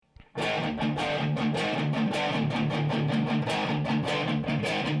Right,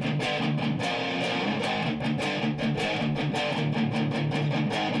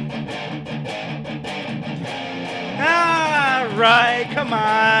 come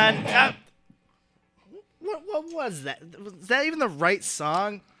on. What was that? Was that even the right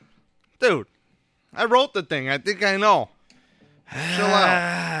song? Dude, I wrote the thing. I think I know. Chill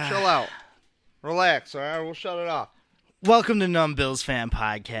out. Chill out. Relax, all right? We'll shut it off. Welcome to Numb Bills Fan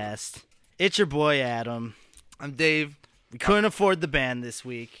Podcast. It's your boy, Adam. I'm Dave. We couldn't afford the band this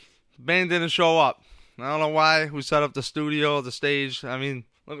week. The band didn't show up. I don't know why. We set up the studio, the stage. I mean,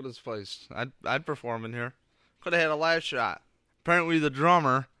 look at this place. I'd perform in here. Could have had a live shot. Apparently the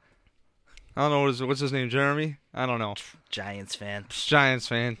drummer, I don't know what's his name, Jeremy? I don't know. Giants fan. Giants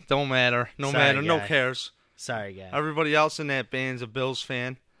fan. Don't matter. No Sorry, matter. guy. No cares. Sorry, guy. Everybody else in that band's a Bills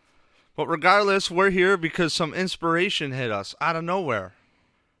fan. But regardless, we're here because some inspiration hit us out of nowhere.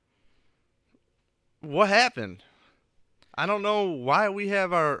 What happened? I don't know why we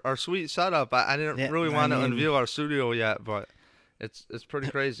have our sweet setup. I didn't really want to unveil our studio yet, but it's pretty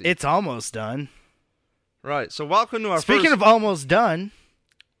crazy. It's almost done. Right, so welcome to our Speaking of almost done.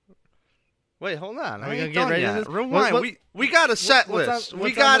 Wait, hold on. Are we I gonna ain't get done ready yet. to Rewind. We got a set list.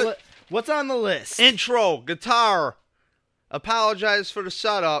 What's on the list? Intro, guitar. Apologize for the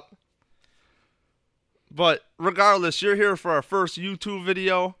setup. But regardless, you're here for our first YouTube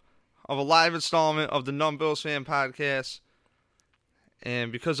video of a live installment of the Numb Bills Fan Podcast.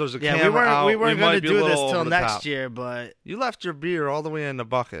 And because there's a camera out, we weren't going to do this till next top. year, but... You left your beer all the way in the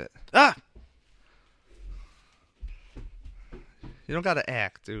bucket. Ah! You don't got to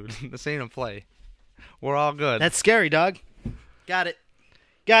act, dude. This ain't a play. We're all good. That's scary, dog. Got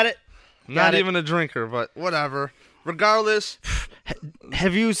it. Not even a drinker, but whatever. Regardless,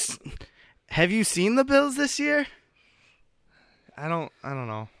 have you seen the Bills this year? I don't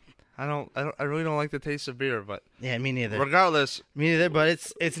know. I really don't like the taste of beer, but yeah, me neither. Regardless, me neither. But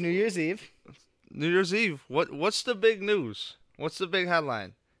it's New Year's Eve. New Year's Eve. What's the big news? What's the big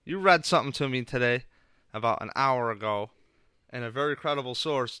headline? You read something to me today, about an hour ago, and a very credible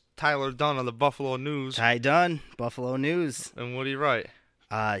source, Tyler Dunn of the Buffalo News. Ty Dunn, Buffalo News. And what did he write?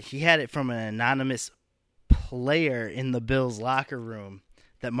 He had it from an anonymous player in the Bills locker room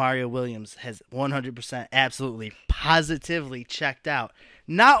that Mario Williams has 100% absolutely positively checked out.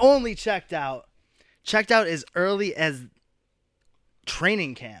 Not only checked out as early as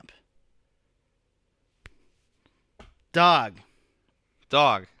training camp. Dog.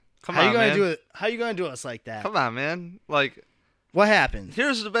 Come on, man. How you gonna do us like that? Come on, man. Like, what happened?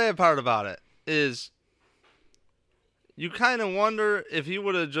 Here's the bad part about it is you kind of wonder if he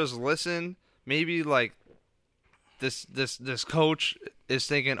would have just listened. Maybe like this coach is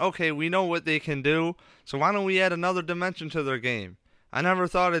thinking, okay, we know what they can do, so why don't we add another dimension to their game? I never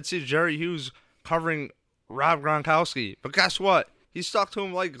thought I'd see Jerry Hughes covering Rob Gronkowski, but guess what? He stuck to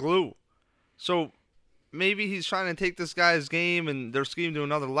him like glue. So maybe he's trying to take this guy's game and their scheme to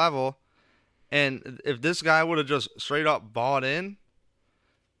another level. And if this guy would have just straight up bought in,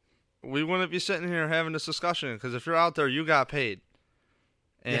 we wouldn't be sitting here having this discussion. Because if you're out there, you got paid.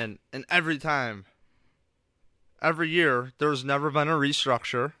 And every year, there's never been a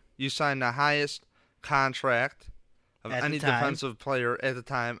restructure. You sign the highest contract of any defensive player at the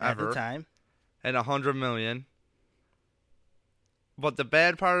time ever. At the time. At $100 million. But the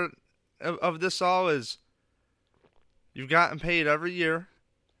bad part of this all is you've gotten paid every year,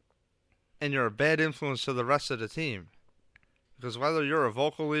 and you're a bad influence to the rest of the team. Because whether you're a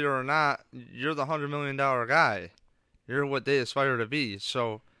vocal leader or not, you're the $100 million guy. You're what they aspire to be.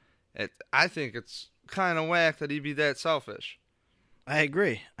 So I think it's kind of whack that he'd be that selfish. I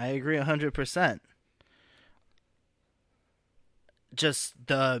agree 100%. Just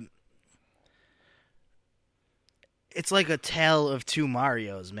it's like a tale of two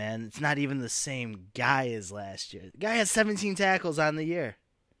Marios, man. It's not even the same guy as last year. The guy has 17 tackles on the year.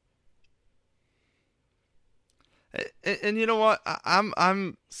 And you know what?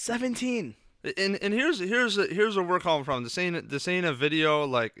 I'm 17. And here's where we're calling from. This ain't a video.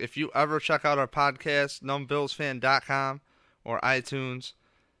 Like, if you ever check out our podcast, numbbillsfan.com or iTunes,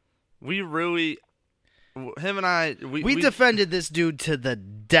 him and I, we defended this dude to the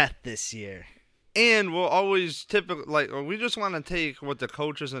death this year. And we'll always we just want to take what the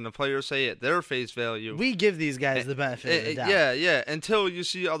coaches and the players say at their face value. We give these guys the benefit of the doubt. Yeah. Until you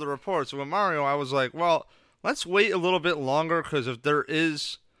see other reports. With Mario, I was like, well, let's wait a little bit longer, because if there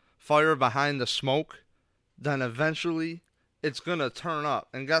is fire behind the smoke, then eventually it's going to turn up.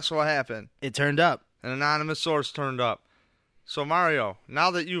 And guess what happened? It turned up. An anonymous source turned up. So, Mario, now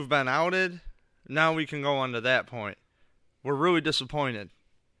that you've been outed, now we can go on to that point. We're really disappointed.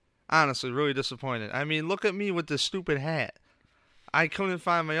 Honestly, really disappointed. I mean, look at me with this stupid hat. I couldn't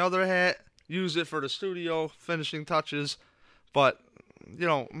find my other hat, used it for the studio finishing touches, but, you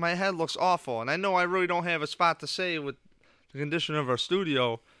know, my head looks awful. And I know I really don't have a spot to say with the condition of our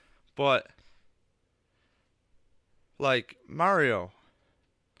studio, but, like, Mario.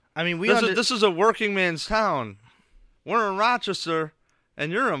 I mean, this is a working man's town. We're in Rochester,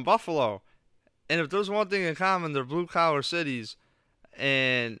 and you're in Buffalo. And if there's one thing in common, they're blue-collar cities,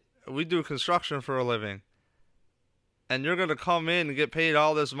 and we do construction for a living. And you're going to come in and get paid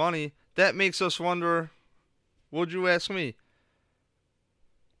all this money. That makes us wonder, would you ask me?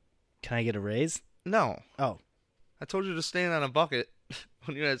 Can I get a raise? No. Oh. I told you to stand on a bucket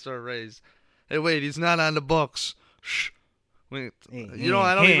when you asked for a raise. Hey, wait, he's not on the books. Shh. Wait, you know,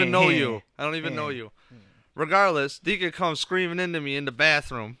 I don't even know you. I don't even know you. Regardless, Deacon comes screaming into me in the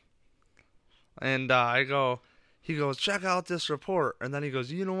bathroom. And he goes, check out this report. And then he goes,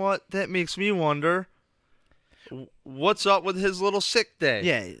 you know what? That makes me wonder, what's up with his little sick day?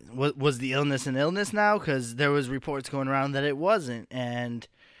 Yeah, was the illness an illness now? Because there was reports going around that it wasn't. And,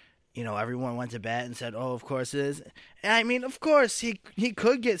 you know, everyone went to bat and said, oh, of course it is. And I mean, of course, he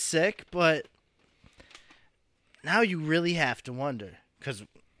could get sick, but now you really have to wonder. Because,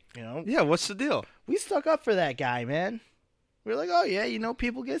 you know. Yeah, what's the deal? We stuck up for that guy, man. We were like, oh, yeah, you know,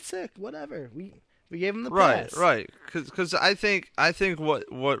 people get sick. Whatever. We gave him the pass. Right. Because I think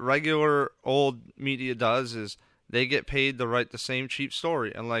what regular old media does is they get paid to write the same cheap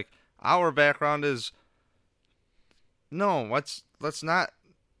story. And, like, our background is, no, let's not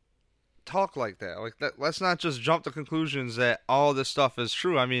talk like that. Like, let's not just jump to conclusions that all this stuff is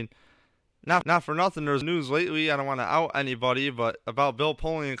true. I mean, not for nothing, there's news lately, I don't want to out anybody, but about Bill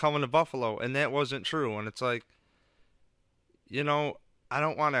Polian coming to Buffalo, and that wasn't true. And it's like, you know, I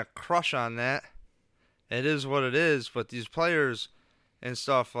don't want to crush on that. It is what it is, but these players and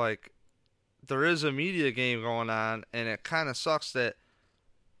stuff, like, there is a media game going on, and it kind of sucks that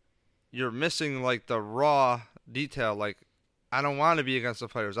you're missing, like, the raw detail. Like, I don't want to be against the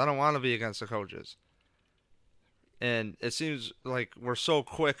players. I don't want to be against the coaches. And it seems like we're so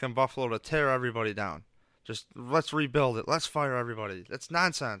quick in Buffalo to tear everybody down. Just, let's rebuild it. Let's fire everybody. That's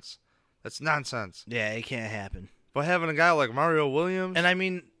nonsense. Yeah, it can't happen. But having a guy like Mario Williams... And I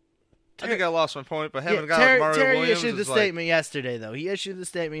mean... I think I lost my point, but having a guy like Mario Williams issued the statement yesterday, though. He issued the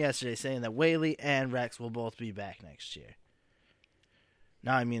statement yesterday saying that Whaley and Rex will both be back next year.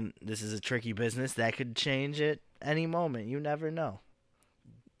 Now, I mean, this is a tricky business. That could change at any moment. You never know.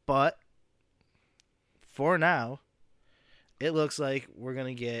 But, for now, it looks like we're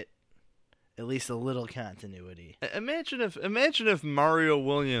going to get at least a little continuity. Imagine if Mario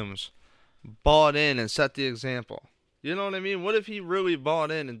Williams bought in and set the example. You know what I mean? What if he really bought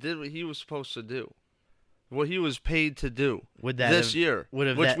in and did what he was supposed to do? What he was paid to do this year.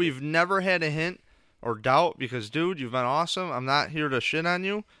 Which we've never had a hint or doubt because, dude, you've been awesome. I'm not here to shit on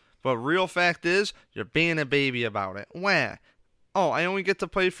you. But real fact is, you're being a baby about it. Wah. Oh, I only get to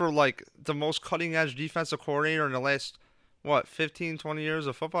play for, like, the most cutting-edge defensive coordinator in the last, 15, 20 years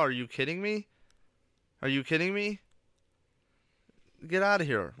of football? Are you kidding me? Get out of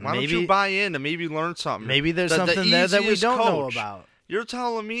here. Why don't you buy in and maybe learn something? Maybe there's something there that we don't know about. You're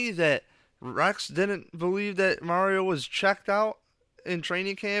telling me that Rex didn't believe that Mario was checked out in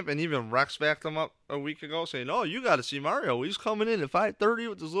training camp, and even Rex backed him up a week ago saying, oh, you got to see Mario. He's coming in at 5:30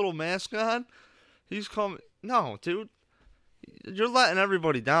 with his little mask on. He's coming. No, dude. You're letting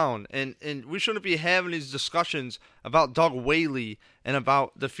everybody down, and we shouldn't be having these discussions about Doug Whaley and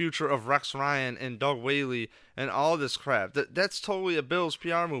about the future of Rex Ryan and Doug Whaley and all this crap. That's totally a Bills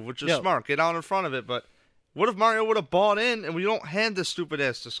PR move, which is smart. Get out in front of it, but what if Mario would have bought in and we don't have this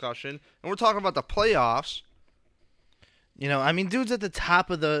stupid-ass discussion, and we're talking about the playoffs? You know, I mean, dude's at the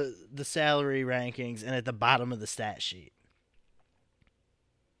top of the salary rankings and at the bottom of the stat sheet.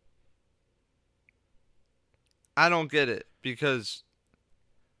 I don't get it, because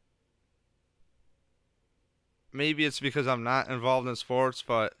maybe it's because I'm not involved in sports,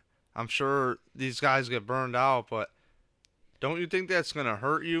 but I'm sure these guys get burned out. But don't you think that's going to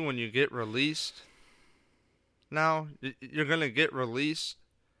hurt you when you get released? Now, you're going to get released,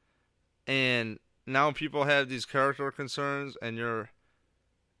 and now people have these character concerns, and you're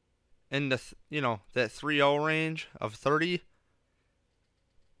in the, that 3-0 range of 30.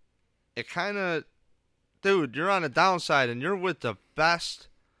 It kind of... Dude, you're on the downside, and you're with the best,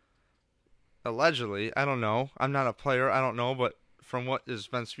 allegedly, I don't know. I'm not a player, I don't know, but from what has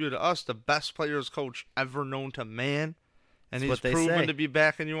been spewed to us, the best players coach ever known to man. And he's proven to be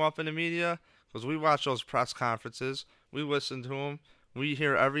backing you up in the media, because we watch those press conferences. We listen to them. We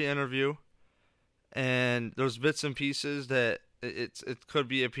hear every interview. And there's bits and pieces that it could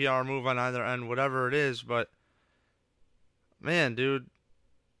be a PR move on either end, whatever it is. But man, dude,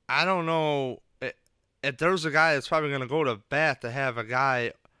 I don't know if there's a guy that's probably going to go to bat to have a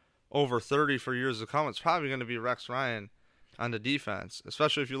guy over 30 for years to come. It's probably going to be Rex Ryan on the defense,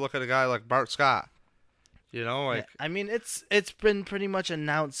 especially if you look at a guy like Bart Scott. You know, like I mean, it's been pretty much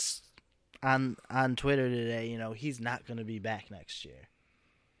announced on Twitter today. You know, he's not going to be back next year,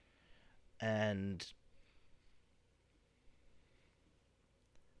 and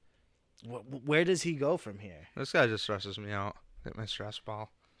where does he go from here? This guy just stresses me out. Hit my stress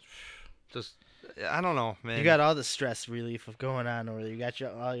ball. Just, I don't know, man. You got all the stress relief of going on over there. You got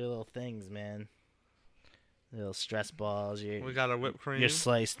all your little things, man. Little stress balls. We got our whipped cream. Your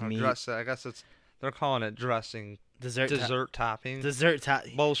sliced meat. I guess they're calling it dressing. Dessert topping. Dessert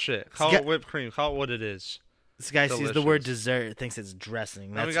topping. Bullshit. Call it whipped cream. Call it what it is. This guy sees the word dessert, thinks it's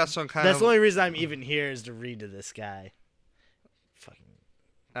dressing. We got some that's the only reason I'm even here is to read to this guy. Fucking.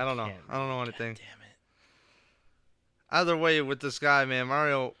 I don't know. I don't know anything. God damn it. Either way, with this guy, man,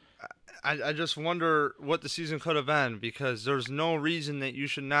 Mario, I just wonder what the season could have been, because there's no reason that you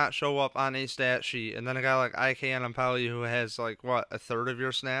should not show up on a stat sheet, and then a guy like IK Anampali who has like what, a third of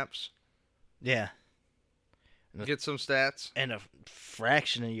your snaps. Yeah. Get some stats and a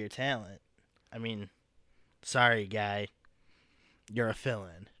fraction of your talent. I mean, sorry, guy, you're a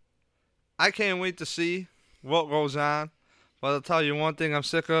fill-in. I can't wait to see what goes on. But I'll tell you one thing I'm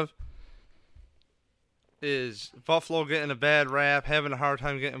sick of is Buffalo getting a bad rap, having a hard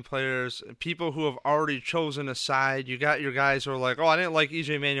time getting players, people who have already chosen a side. You got your guys who are like, oh, I didn't like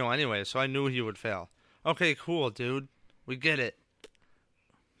EJ Manuel anyway, so I knew he would fail. Okay, cool, dude. We get it.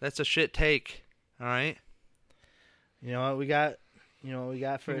 That's a shit take, all right? You know what we got? You know what we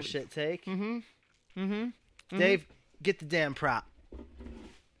got for a shit take? Dave, get the damn prop.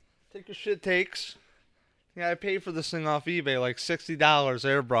 Take your shit takes. Yeah, I paid for this thing off eBay, like $60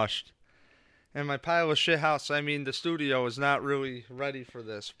 airbrushed. And my pile of shit house, I mean, the studio is not really ready for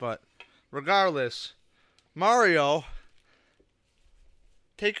this. But regardless, Mario,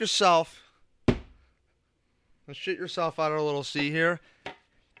 take yourself and shit yourself out of a little sea here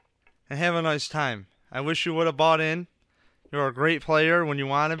and have a nice time. I wish you would have bought in. You're a great player when you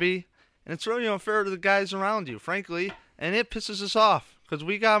want to be. And it's really unfair to the guys around you, frankly. And it pisses us off because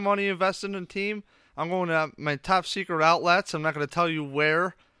we got money invested in the team. I'm going to my top secret outlets. I'm not going to tell you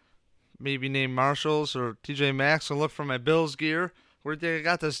where. Maybe name Marshalls or TJ Maxx and look for my Bills gear. Where do you think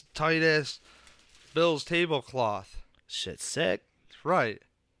I got this tight-ass Bills tablecloth? Shit's sick. Right.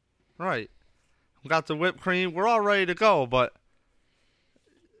 Got the whipped cream. We're all ready to go, but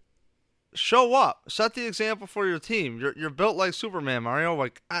show up. Set the example for your team. You're built like Superman, Mario.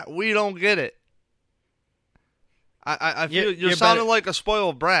 Like, we don't get it. I feel you're sounding like a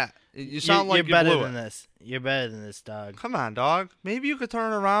spoiled brat. You sound like you're better than this. You're better than this, dog. Come on, dog. Maybe you could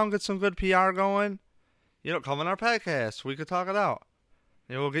turn around, get some good PR going. You know, come on our podcast. We could talk it out.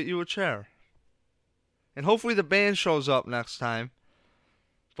 Maybe we'll get you a chair. And hopefully the band shows up next time.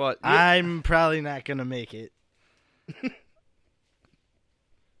 But I'm probably not gonna make it.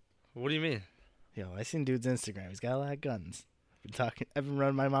 What do you mean? Yo, I seen dude's Instagram. He's got a lot of guns. I've been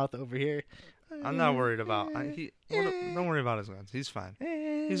running my mouth over here. I'm not worried about. Don't worry about his guns. He's fine.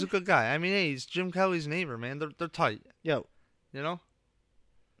 He's a good guy. I mean, hey, he's Jim Kelly's neighbor, man. They're tight. Yo, you know,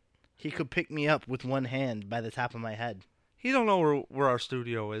 he could pick me up with one hand by the top of my head. He don't know where our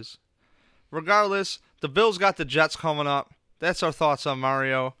studio is. Regardless, the Bills got the Jets coming up. That's our thoughts on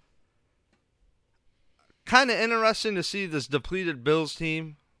Mario. Kind of interesting to see this depleted Bills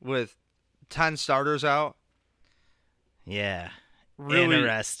team with 10 starters out. Yeah, really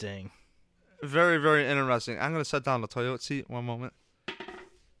interesting. Very, very interesting. I'm going to set down the toilet seat. One moment.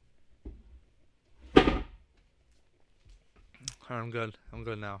 I'm good. I'm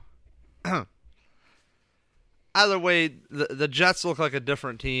good now. Either way, the Jets look like a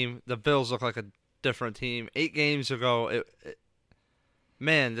different team. The Bills look like a different team. 8 games ago,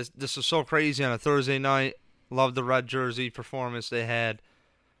 man, this is so crazy on a Thursday night. Love the red jersey performance they had.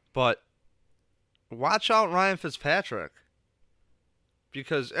 But watch out Ryan Fitzpatrick.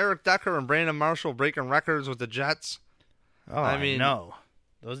 Because Eric Decker and Brandon Marshall breaking records with the Jets. Oh, I mean, no.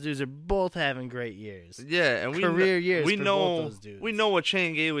 Those dudes are both having great years. Yeah, and career years for both those dudes. We know what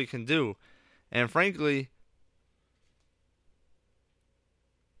Shane Gailey can do. And frankly,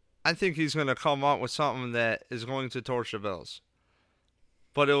 I think he's going to come up with something that is going to torch the Bills.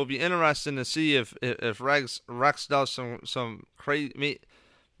 But it will be interesting to see if Rex does some crazy,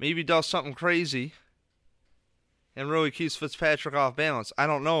 maybe does something crazy and really keeps Fitzpatrick off balance. I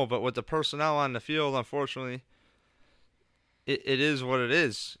don't know, but with the personnel on the field, unfortunately, it is what it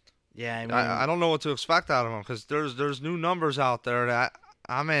is. Yeah, I mean, I don't know what to expect out of him because there's new numbers out there that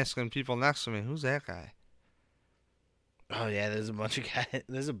I'm asking people next to me, who's that guy? oh yeah, there's a bunch of guys.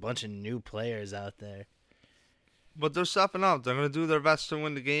 There's a bunch of new players out there. But they're stepping up. They're going to do their best to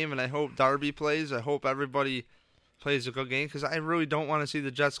win the game, and I hope Darby plays. I hope everybody plays a good game because I really don't want to see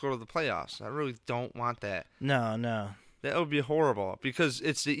the Jets go to the playoffs. I really don't want that. No. That would be horrible because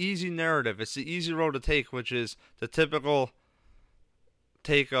it's the easy narrative. It's the easy road to take, which is the typical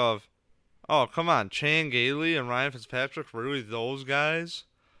take of, oh, come on, Chan Gailey and Ryan Fitzpatrick, really those guys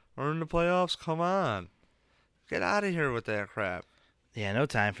are in the playoffs? Come on. Get out of here with that crap. Yeah, no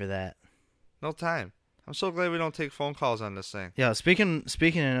time for that. No time. I'm so glad we don't take phone calls on this thing. Yo, speaking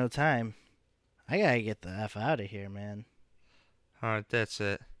of no time, I gotta get the F out of here, man. All right, that's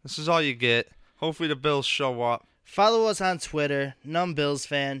it. This is all you get. Hopefully the Bills show up. Follow us on Twitter,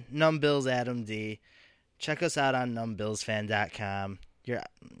 NumbBillsFan, NumbBillsAdamD. Check us out on NumbBillsFan.com.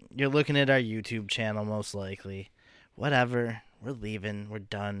 You're looking at our YouTube channel most likely. Whatever. We're leaving. We're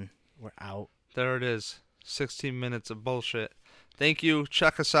done. We're out. There it is. 16 minutes of bullshit. Thank you.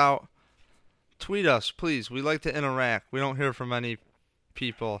 Check us out. Tweet us, please. We like to interact. We don't hear from many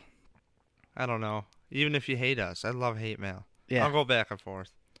people. I don't know. Even if you hate us. I love hate mail. Yeah. I'll go back and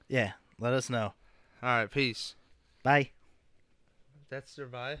forth. Yeah. Let us know. All right. Peace. Bye. That's your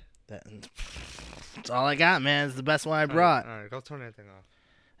bye? That's all I got, man. It's the best one I brought. All right. Go turn that thing off.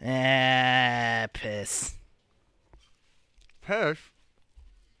 Piss. Piss?